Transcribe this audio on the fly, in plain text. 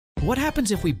What happens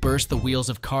if we burst the wheels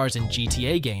of cars in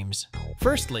GTA games?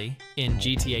 Firstly, in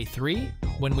GTA 3,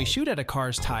 when we shoot at a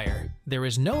car's tire, there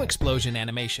is no explosion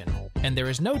animation, and there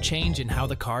is no change in how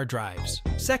the car drives.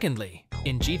 Secondly,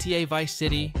 in GTA Vice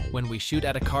City, when we shoot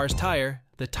at a car's tire,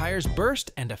 the tires burst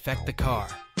and affect the car.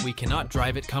 We cannot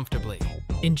drive it comfortably.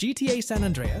 In GTA San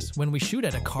Andreas, when we shoot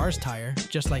at a car's tire,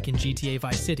 just like in GTA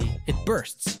Vice City, it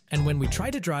bursts, and when we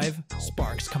try to drive,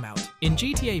 sparks come out. In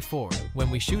GTA 4, when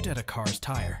we shoot at a car's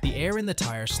tire, the air in the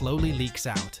tire slowly leaks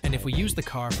out, and if we use the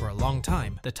car for a long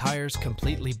time, the tires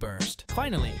completely burst.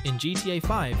 Finally, in GTA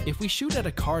 5, if we shoot at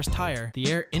a car's tire,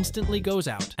 the air instantly goes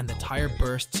out, and the tire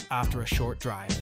bursts after a short drive.